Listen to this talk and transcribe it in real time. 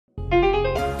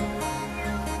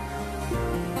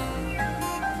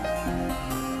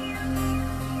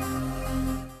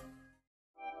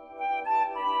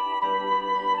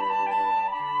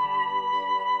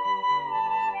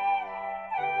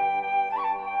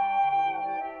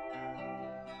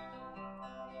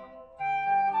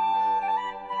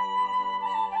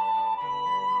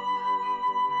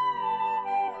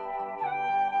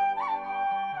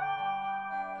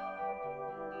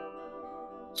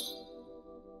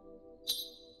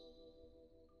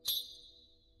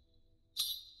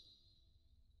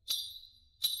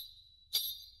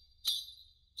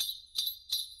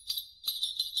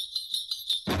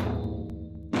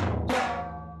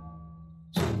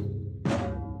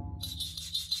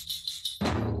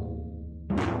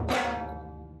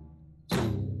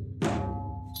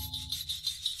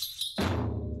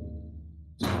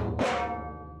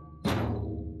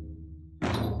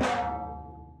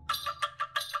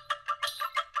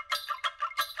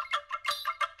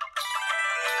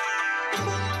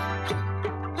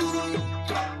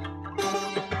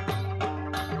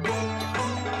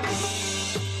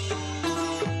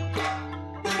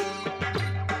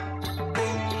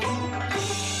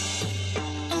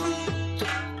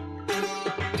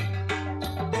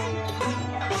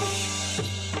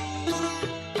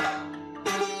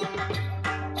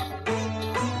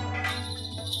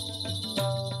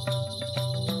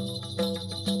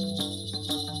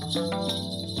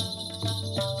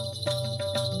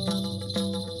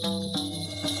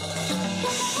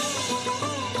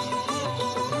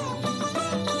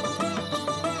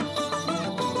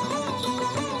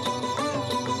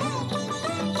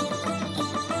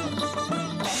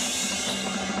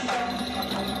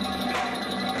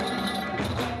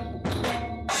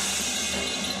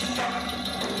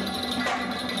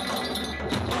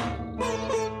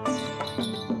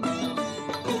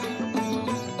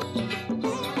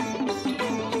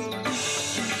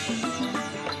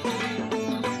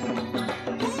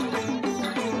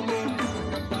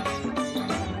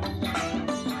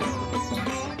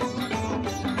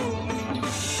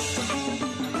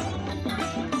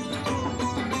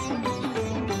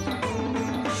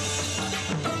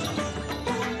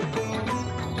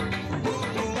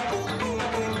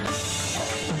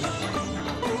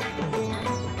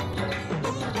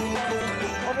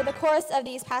Over the course of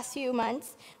these past few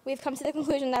months, we've come to the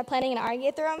conclusion that planning an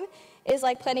Aringetram is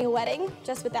like planning a wedding,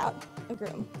 just without a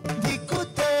groom.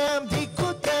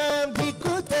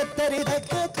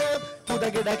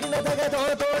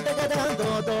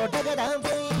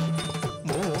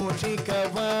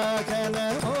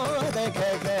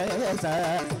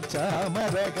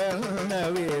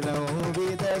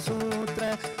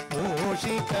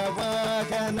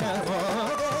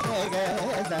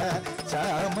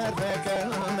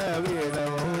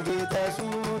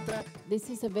 This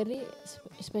is a very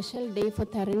special day for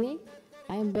Tarini.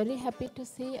 I am very happy to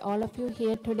see all of you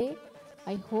here today.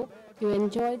 I hope you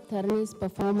enjoyed Tarini's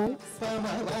performance.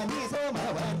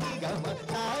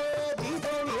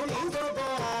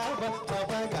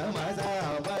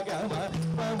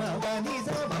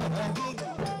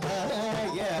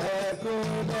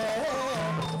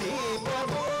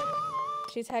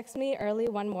 She texted me early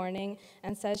one morning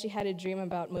and said she had a dream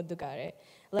about Muddugare.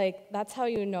 Like, that's how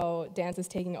you know dance is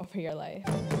taking over your life.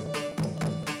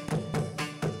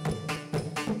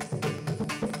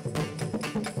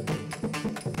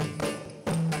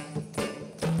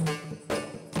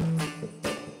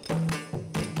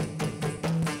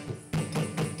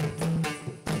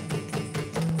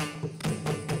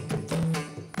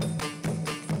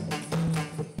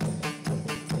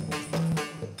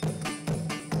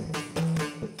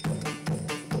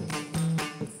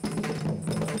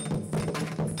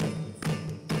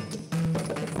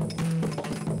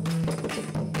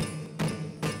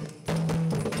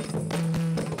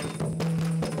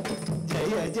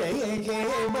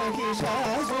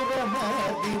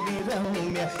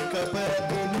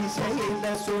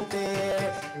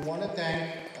 We want to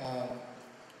thank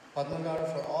Padmagaru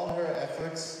for all her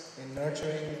efforts in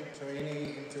nurturing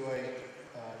Tarini into a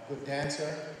good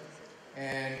dancer,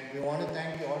 and we want to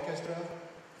thank the orchestra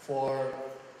for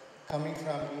coming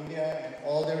from India and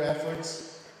all their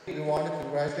efforts. We want to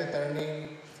congratulate Tarini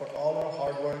for all her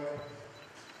hard work,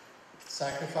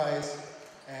 sacrifice,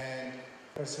 and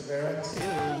perseverance.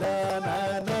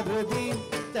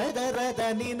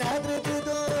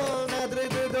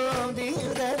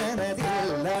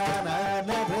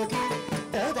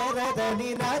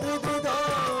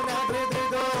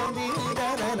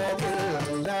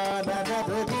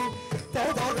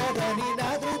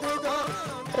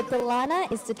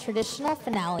 Uttulana is the traditional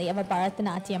finale of a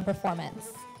Bharatanatyam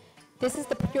performance. This is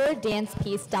the pure dance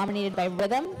piece dominated by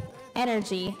rhythm,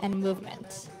 energy, and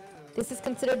movement. This is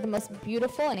considered the most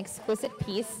beautiful and exquisite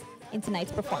piece in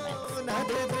tonight's performance.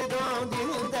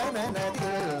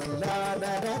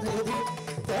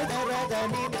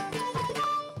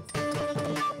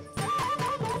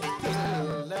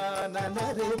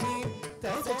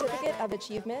 Certificate of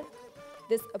Achievement.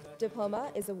 This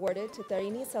diploma is awarded to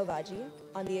Tarini Selvaji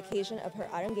on the occasion of her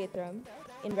Aringetram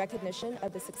in recognition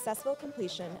of the successful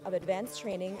completion of advanced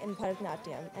training in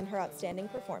Bharatanatyam and her outstanding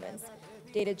performance.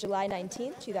 Dated July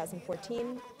 19,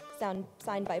 2014,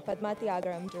 signed by Padma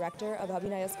Thiagaram, Director of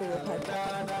Abhinaya School of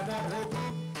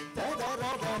Bharatanatyam.